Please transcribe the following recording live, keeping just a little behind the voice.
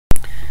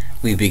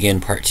We begin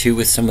part two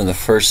with some of the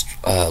first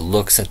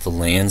looks at the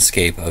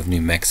landscape of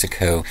New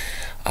Mexico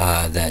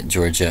that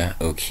Georgia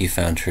O'Keeffe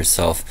found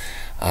herself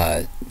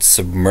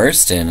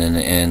submersed in.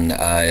 And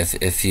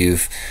if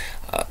you've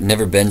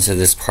never been to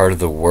this part of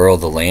the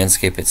world, the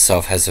landscape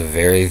itself has a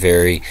very,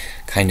 very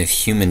kind of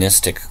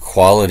humanistic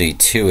quality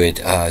to it.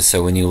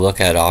 So when you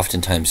look at it,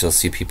 oftentimes you'll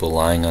see people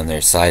lying on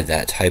their side,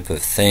 that type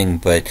of thing.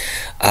 But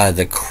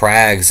the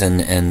crags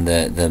and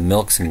the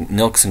nooks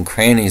and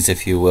crannies,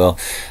 if you will,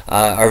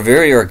 are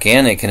very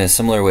organic in a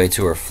similar way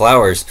to her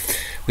flowers.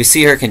 We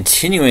see her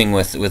continuing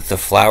with the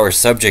flower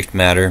subject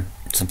matter,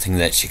 something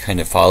that she kind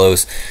of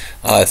follows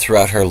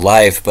throughout her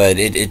life, but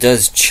it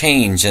does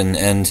change,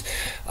 and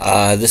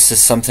this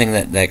is something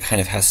that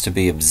kind of has to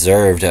be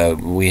observed.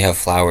 We have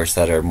flowers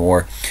that are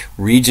more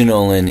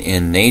regional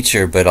in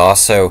nature, but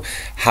also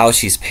how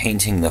she's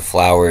painting the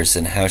flowers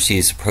and how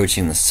she's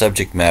approaching the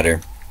subject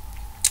matter.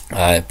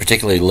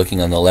 Particularly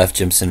looking on the left,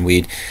 Jimson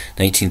Weed,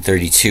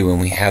 1932, when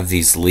we have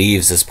these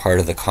leaves as part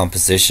of the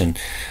composition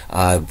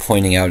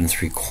pointing out in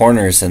three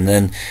corners. And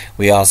then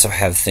we also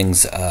have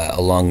things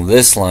along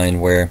this line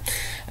where,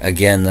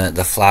 again,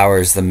 the flower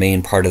is the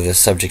main part of the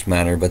subject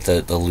matter, but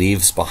the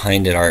leaves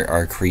behind it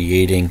are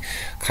creating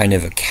kind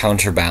of a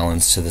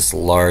counterbalance to this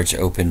large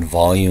open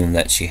volume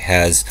that she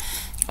has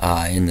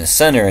in the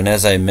center. And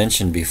as I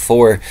mentioned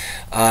before,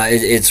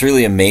 it's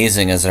really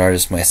amazing as an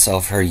artist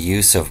myself, her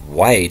use of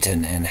white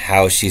and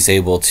how she's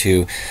able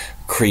to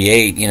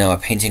create, a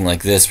painting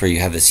like this where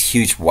you have this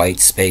huge white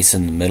space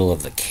in the middle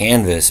of the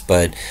canvas,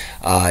 but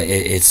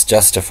it's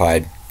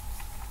justified.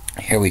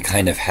 Here we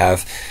kind of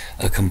have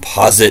a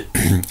composite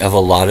of a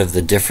lot of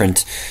the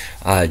different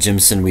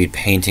Jimson Weed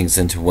paintings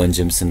into one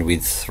Jimson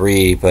Weed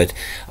 3, but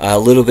a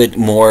little bit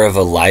more of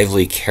a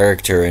lively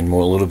character and a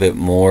little bit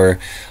more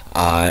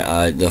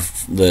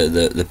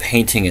the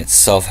painting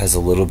itself has a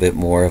little bit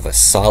more of a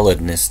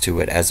solidness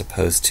to it as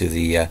opposed to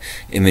the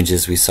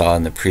images we saw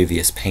in the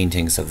previous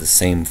paintings of the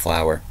same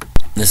flower.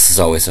 This is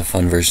always a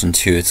fun version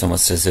too. It's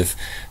almost as if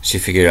she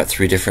figured out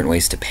 3 different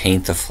ways to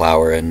paint the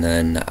flower, and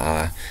then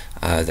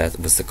that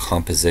was the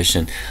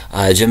composition.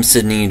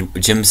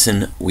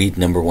 Jimson Weed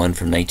number 1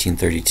 from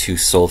 1932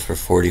 sold for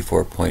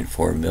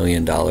 $44.4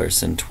 million in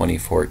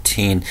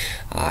 2014.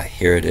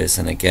 Here it is,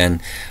 and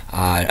again,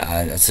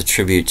 that's a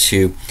tribute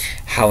to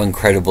how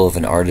incredible of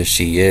an artist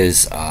she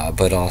is,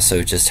 but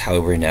also just how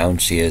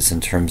renowned she is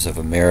in terms of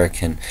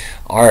American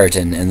art.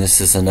 And this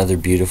is another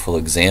beautiful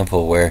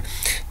example where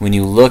when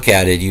you look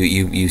at it,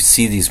 you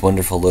see these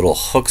wonderful little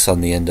hooks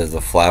on the end of the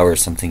flower,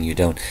 something you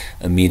don't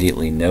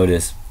immediately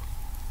notice.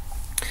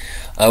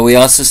 We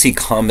also see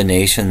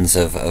combinations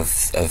of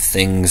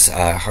things.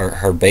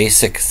 Her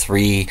basic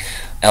 3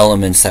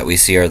 elements that we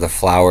see are the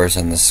flowers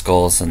and the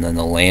skulls and then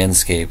the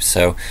landscape.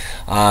 So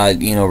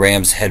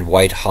Ram's Head,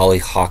 White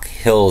Hollyhock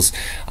Hills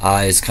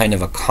is kind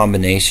of a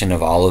combination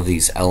of all of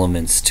these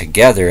elements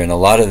together, and a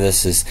lot of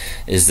this is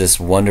this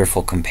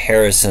wonderful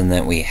comparison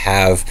that we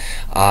have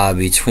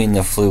between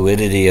the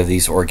fluidity of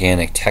these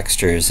organic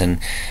textures, and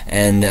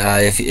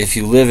if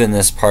you live in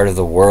this part of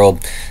the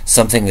world,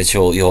 something that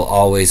you'll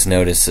always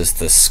notice is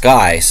the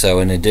sky. So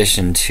in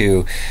addition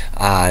to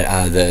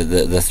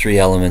the 3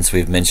 elements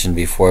we've mentioned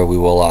before, we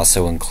will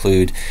also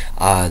include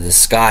the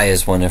sky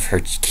as one of her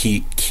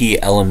key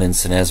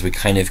elements, and as we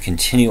kind of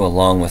continue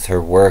along with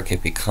her work,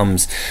 it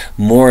becomes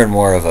more and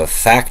more of a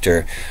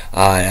factor.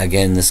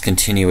 Again, this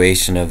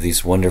continuation of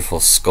these wonderful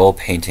skull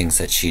paintings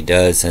that she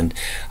does, and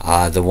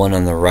the one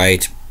on the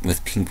right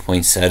with pink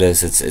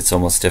poinsettias, it's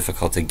almost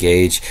difficult to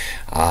gauge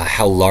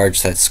how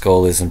large that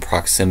skull is in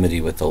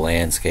proximity with the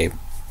landscape.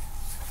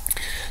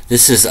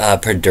 This is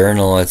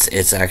Perdernal.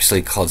 It's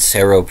actually called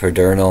Cerro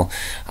Perdernal,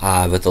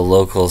 but the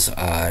locals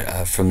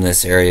from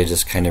this area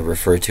just kind of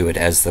refer to it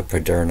as the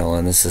Perdernal.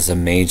 And this is a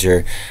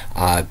major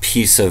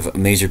piece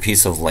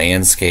of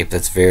landscape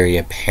that's very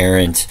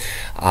apparent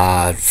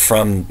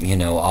from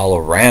all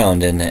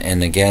around.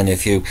 And again,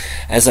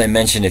 as I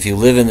mentioned, if you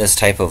live in this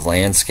type of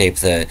landscape,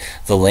 the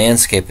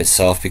landscape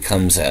itself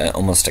becomes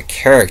almost a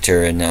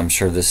character. And I'm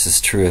sure this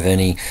is true of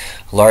any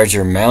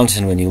larger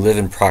mountain when you live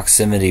in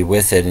proximity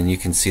with it, and you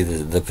can see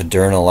the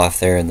Perdernal off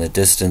there in the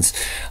distance.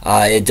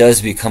 It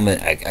does become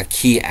a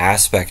key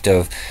aspect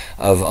of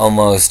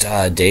almost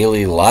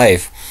daily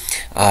life.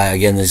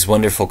 Again, these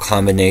wonderful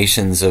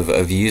combinations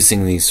of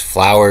using these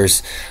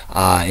flowers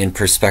in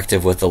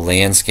perspective with the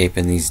landscape,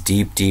 and these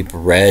deep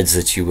reds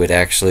that you would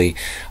actually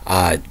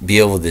be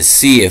able to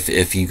see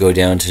if you go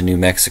down to New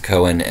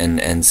Mexico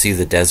and see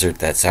the desert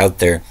that's out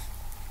there.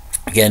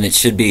 Again, it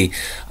should be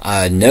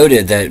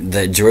noted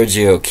that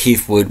Georgia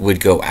O'Keeffe would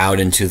go out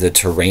into the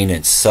terrain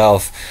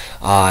itself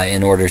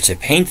in order to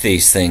paint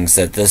these things,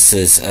 that this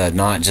is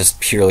not just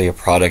purely a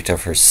product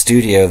of her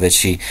studio, that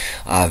she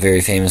very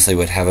famously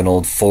would have an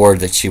old Ford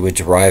that she would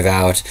drive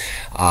out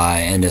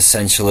and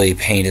essentially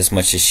paint as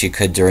much as she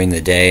could during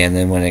the day, and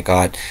then when it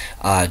got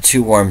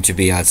too warm to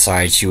be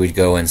outside, she would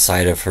go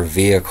inside of her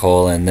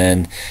vehicle, and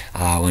then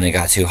when it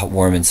got too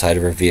warm inside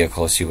of her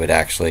vehicle, she would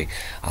actually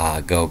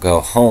go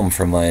home,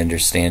 from my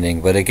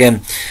understanding. But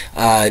again,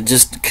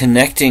 just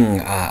connecting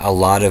a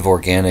lot of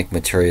organic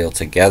material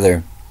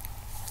together.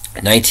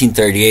 In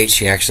 1938,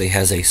 she actually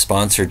has a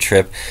sponsored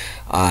trip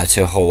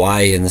to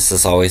Hawaii, and this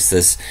is always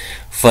this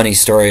funny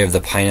story of the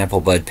pineapple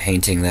bud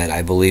painting that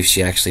I believe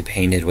she actually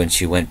painted when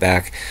she went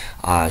back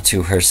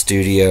to her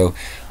studio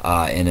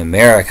in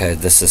America.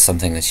 This is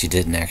something that she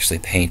didn't actually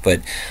paint,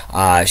 but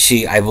I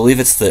believe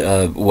it's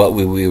the what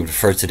we would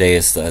refer today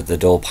as the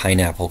Dole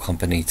Pineapple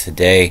Company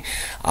today,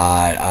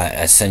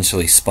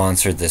 essentially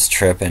sponsored this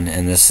trip, and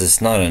this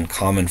is not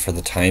uncommon for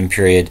the time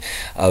period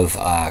of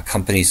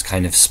companies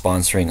kind of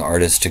sponsoring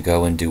artists to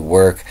go and do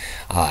work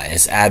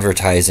as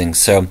advertising.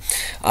 So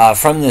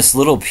from this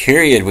little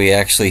period, we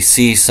actually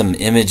see some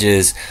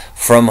images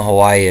from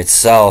Hawaii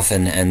itself,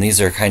 and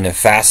these are kind of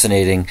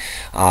fascinating,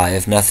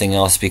 if nothing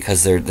else,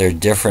 because they're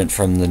different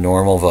from the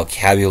normal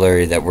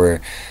vocabulary that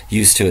we're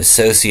used to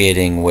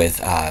associating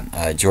with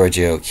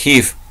Georgia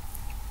O'Keeffe.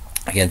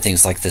 Again,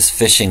 things like this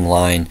fishing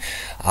line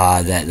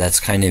that's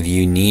kind of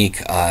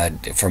unique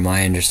from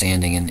my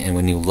understanding, and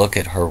when you look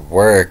at her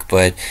work.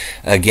 But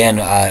again,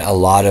 a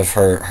lot of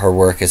her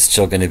work is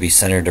still going to be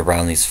centered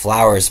around these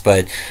flowers.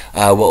 But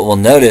what we'll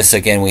notice,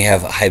 again, we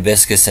have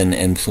hibiscus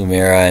and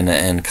plumera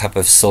and cup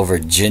of silver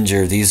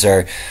ginger. These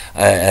are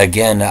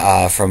again,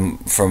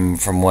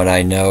 from what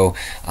I know,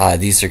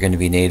 these are going to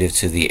be native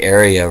to the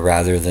area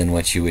rather than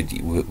what you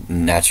would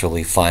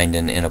naturally find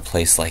in a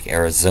place like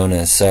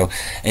Arizona. So,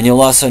 and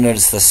you'll also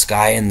notice the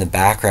sky in the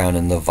background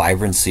and the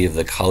vibrancy of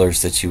the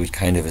colors that you would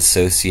kind of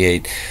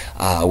associate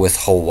with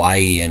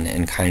Hawaii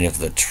and kind of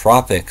the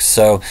tropics.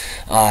 So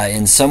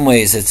in some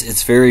ways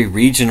it's very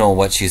regional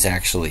what she's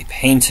actually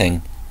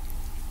painting.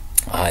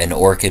 An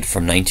orchid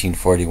from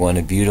 1941,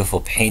 a beautiful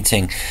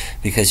painting,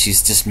 because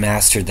she's just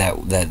mastered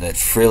that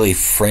frilly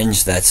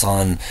fringe that's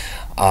on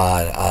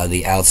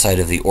the outside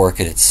of the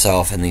orchid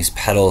itself, and these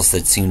petals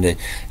that seem to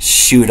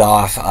shoot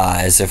off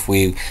as if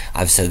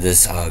I've said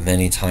this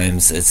many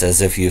times, it's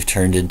as if you've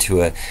turned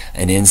into an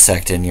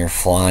insect and you're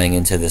flying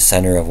into the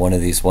center of one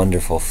of these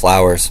wonderful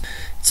flowers.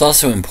 It's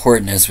also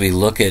important as we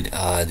look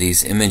at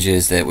these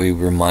images that we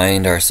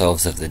remind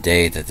ourselves of the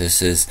date, that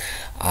this is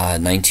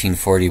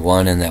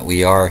 1941, and that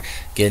we are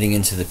getting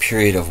into the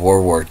period of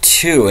World War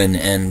II,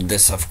 and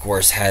this of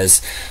course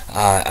has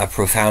a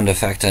profound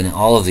effect on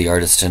all of the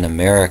artists in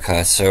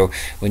America. So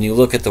when you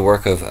look at the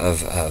work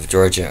of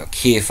Georgia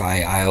O'Keeffe,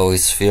 I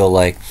always feel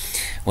like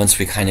once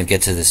we kind of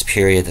get to this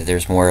period that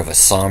there's more of a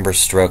somber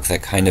stroke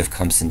that kind of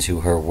comes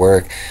into her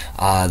work.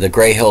 The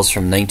Gray Hills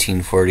from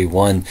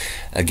 1941,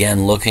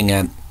 again looking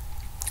at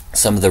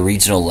some of the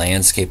regional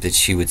landscape that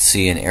she would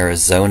see in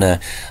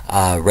Arizona,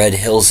 red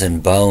hills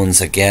and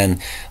bones, again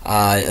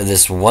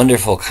this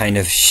wonderful kind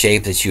of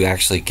shape that you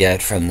actually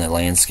get from the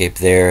landscape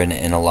there,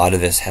 and a lot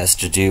of this has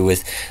to do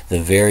with the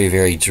very,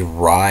 very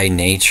dry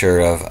nature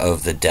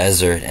of the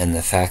desert, and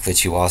the fact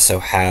that you also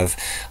have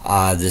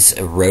this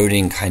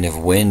eroding kind of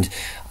wind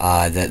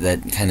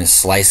that kind of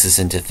slices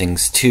into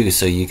things too,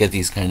 so you get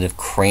these kind of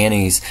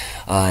crannies,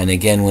 and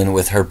again,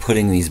 with her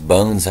putting these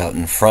bones out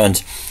in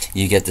front,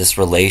 you get this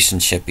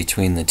relationship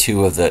between the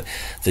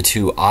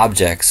two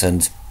objects,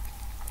 and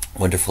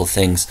wonderful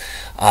things.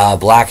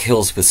 Black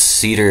Hills with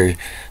Cedar,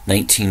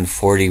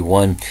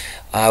 1941.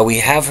 We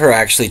have her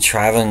actually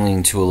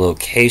traveling to a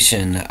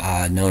location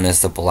known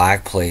as the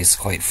Black Place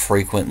quite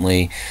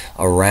frequently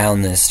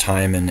around this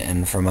time,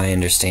 and from my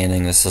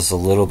understanding, this is a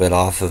little bit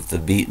off of the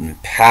beaten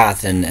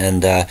path,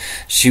 and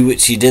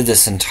she did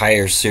this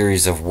entire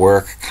series of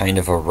work kind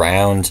of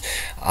around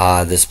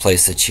this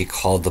place that she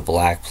called the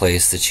Black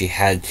Place, that she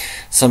had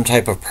some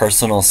type of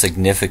personal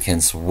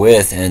significance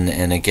with,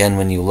 and again,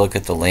 when you look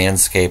at the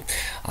landscape,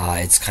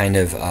 it's kind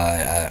of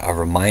a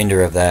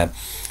reminder of that,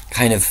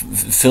 kind of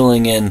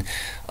filling in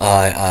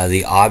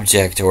the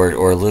object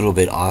or a little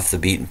bit off the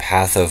beaten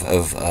path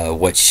of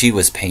what she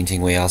was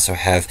painting. We also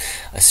have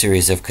a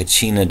series of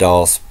Kachina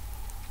dolls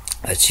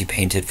that she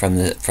painted from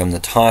the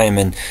time,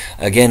 and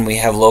again we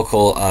have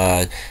local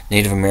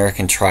Native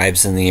American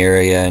tribes in the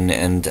area,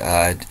 and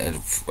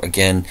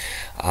again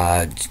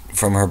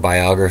from her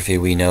biography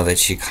we know that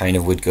she kind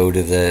of would go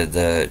to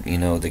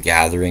the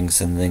gatherings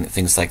and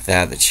things like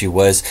that she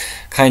was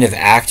kind of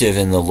active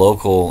in the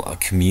local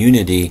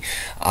community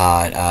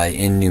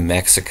in New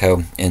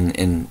Mexico,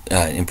 in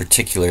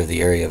particular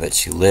the area that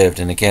she lived.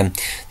 And again,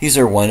 these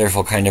are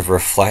wonderful kind of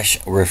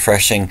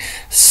refreshing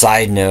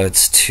side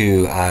notes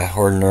to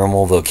her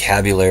normal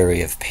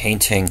vocabulary of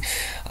painting,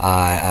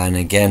 and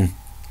again,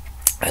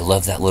 I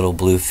love that little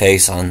blue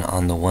face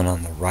on the one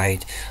on the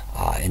right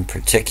in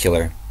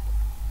particular.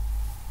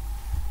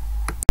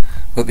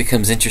 What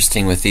becomes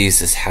interesting with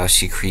these is how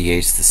she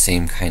creates the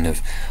same kind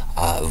of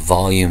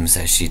volumes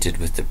as she did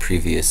with the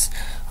previous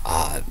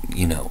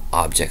you know,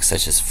 objects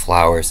such as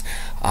flowers.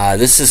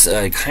 This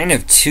is kind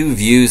of two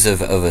views of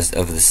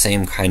the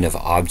same kind of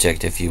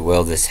object, if you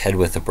will, this head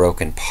with a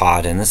broken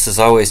pot. And this is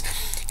always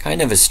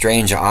kind of a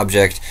strange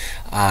object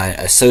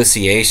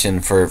association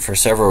for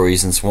several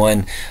reasons.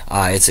 One,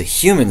 it's a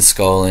human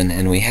skull,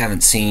 and we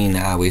haven't seen,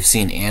 we've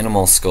seen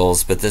animal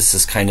skulls, but this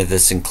is kind of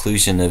this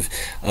inclusion of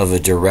a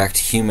direct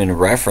human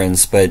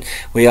reference. But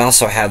we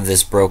also have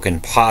this broken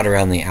pot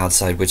around the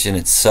outside, which in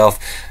itself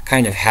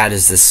kind of had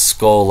as this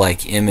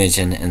skull-like image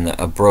and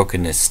a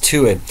brokenness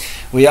to it.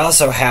 We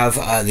also have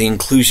the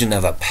inclusion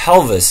of a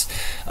pelvis,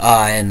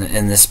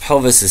 and this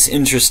pelvis is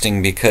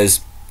interesting because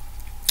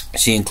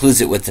she includes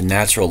it with the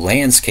natural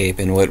landscape,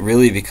 and what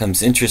really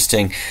becomes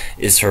interesting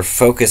is her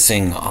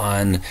focusing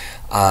on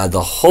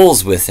the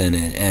holes within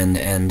it.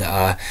 And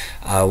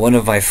one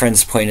of my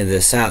friends pointed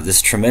this out,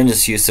 this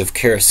tremendous use of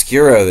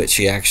chiaroscuro that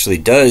she actually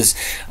does.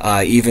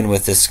 Even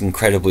with this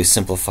incredibly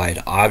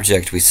simplified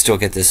object, we still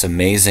get this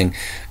amazing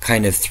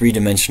kind of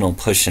three-dimensional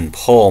push and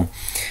pull.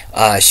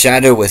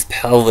 Shadow with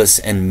Pelvis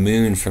and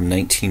Moon from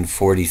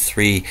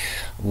 1943.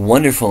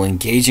 Wonderful,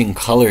 engaging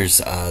colors,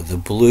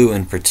 the blue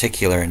in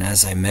particular. And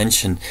as I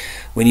mentioned,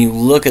 when you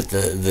look at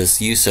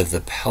this use of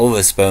the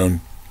pelvis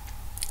bone,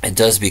 it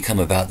does become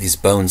about these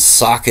bone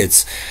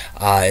sockets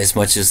as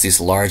much as these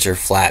larger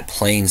flat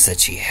planes that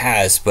she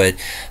has. But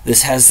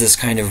this has this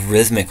kind of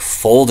rhythmic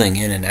folding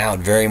in and out,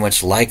 very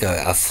much like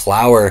a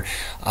flower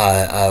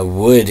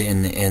would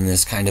in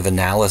this kind of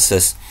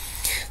analysis.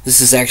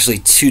 This is actually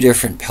two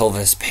different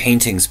pelvis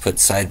paintings put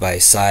side by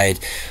side,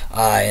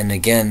 and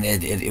again,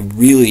 it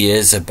really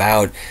is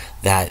about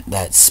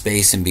that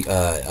space and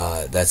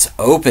that's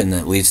open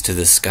that leads to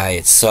the sky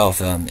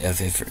itself.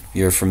 If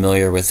you're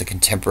familiar with the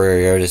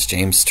contemporary artist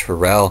James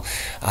Turrell,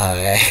 I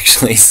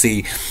actually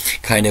see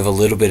kind of a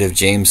little bit of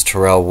James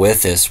Turrell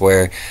with this,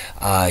 where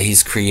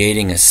he's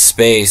creating a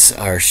space,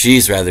 or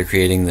she's rather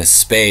creating this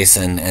space,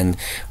 and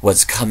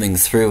what's coming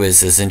through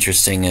is as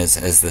interesting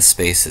as the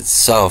space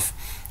itself.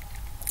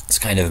 It's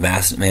kind of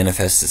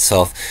manifests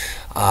itself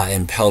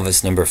in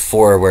pelvis number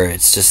 4, where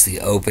it's just the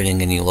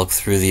opening, and you look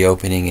through the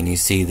opening and you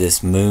see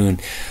this moon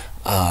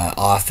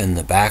off in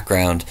the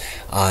background,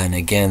 and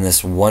again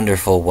this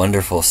wonderful,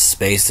 wonderful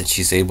space that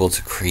she's able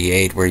to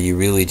create, where you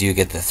really do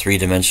get the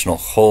three-dimensional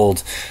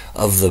hold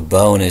of the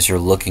bone as you're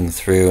looking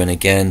through. And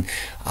again,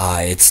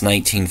 it's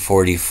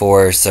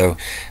 1944, so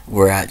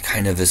we're at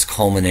kind of this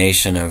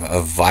culmination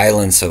of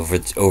violence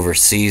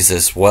overseas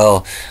as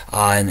well,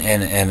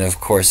 and of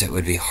course it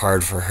would be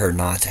hard for her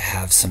not to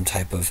have some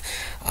type of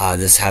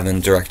this having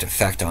a direct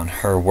effect on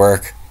her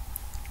work.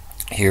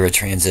 Here, a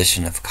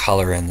transition of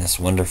color and this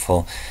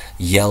wonderful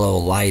yellow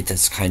light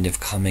that's kind of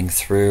coming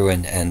through,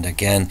 and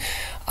again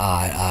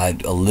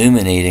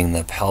illuminating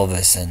the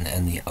pelvis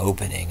and the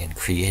opening, and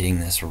creating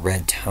this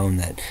red tone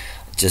that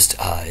just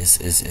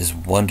is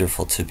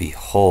wonderful to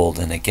behold.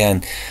 And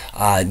again,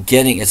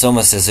 it's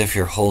almost as if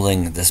you're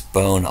holding this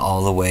bone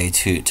all the way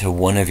to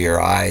one of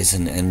your eyes,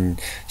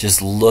 and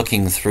just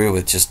looking through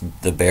with just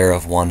the bare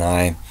of one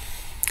eye.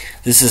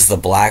 This is the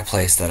black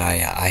place that I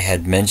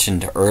had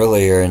mentioned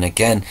earlier, and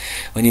again,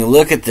 when you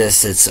look at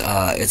this, it's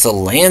a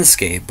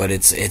landscape, but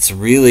it's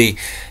really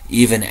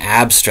even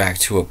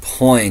abstract to a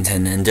point,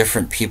 and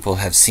different people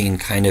have seen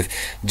kind of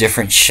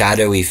different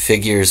shadowy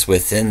figures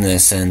within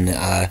this, and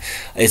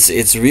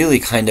it's really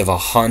kind of a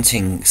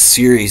haunting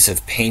series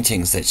of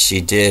paintings that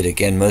she did.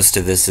 Again, most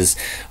of this is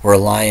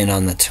relying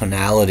on the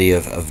tonality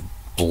of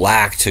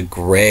black to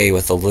gray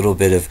with a little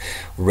bit of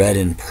red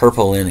and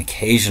purple in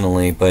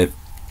occasionally, but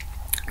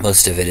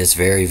most of it is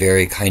very,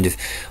 very kind of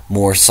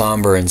more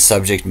somber in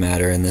subject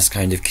matter, and this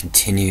kind of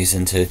continues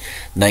into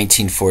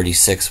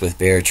 1946 with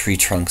bare tree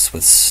trunks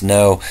with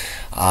snow.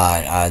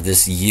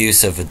 This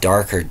use of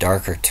darker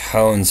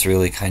tones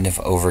really kind of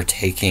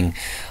overtaking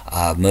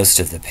most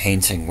of the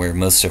painting, where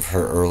most of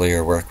her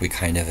earlier work we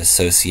kind of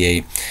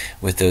associate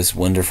with those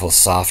wonderful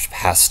soft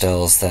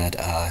pastels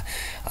that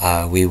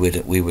we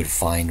would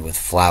find with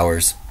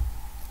flowers.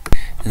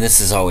 And this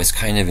is always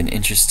kind of an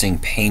interesting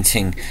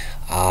painting,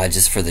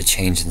 just for the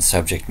change in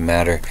subject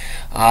matter.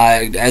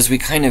 As we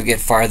kind of get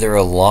farther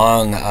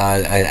along,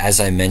 as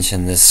I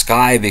mentioned, the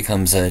sky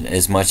becomes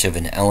as much of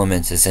an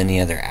element as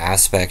any other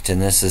aspect,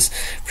 and this is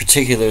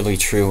particularly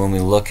true when we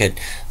look at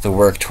the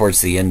work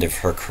towards the end of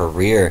her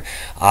career.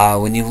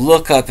 When you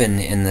look up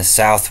in the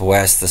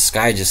southwest, the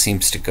sky just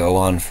seems to go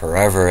on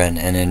forever, and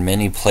in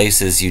many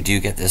places you do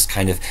get this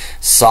kind of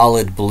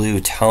solid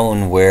blue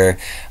tone where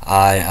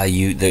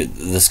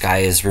the sky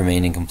is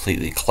remaining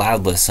completely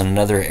cloudless, and in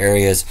other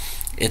areas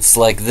it's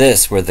like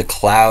this, where the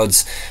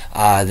clouds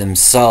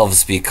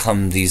themselves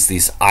become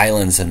these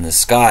islands in the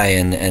sky,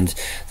 and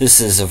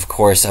this is of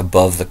course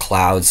above the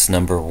clouds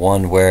number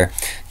 1, where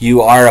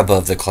you are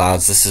above the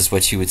clouds. This is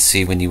what you would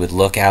see when you would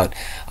look out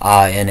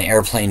an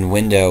airplane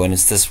window, and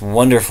it's this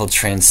wonderful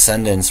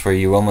transcendence where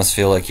you almost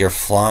feel like you're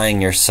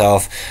flying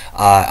yourself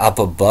up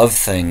above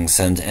things,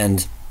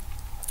 and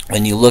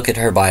when you look at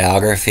her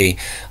biography,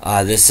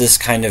 this is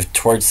kind of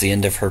towards the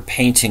end of her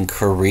painting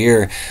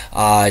career.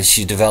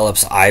 She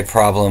develops eye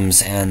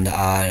problems, and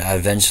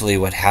eventually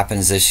what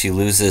happens is she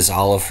loses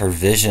all of her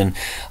vision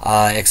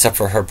except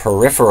for her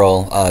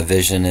peripheral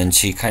vision, and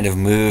she kind of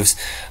moves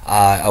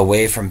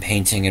away from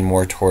painting and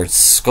more towards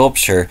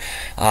sculpture.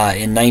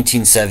 In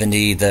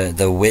 1970,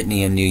 the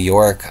Whitney in New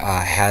York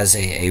has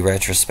a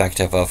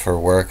retrospective of her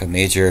work, a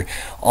major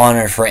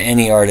honor for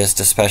any artist,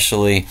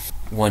 especially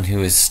one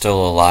who is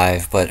still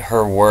alive, but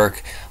her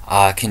work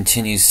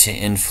continues to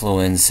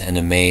influence and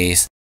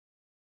amaze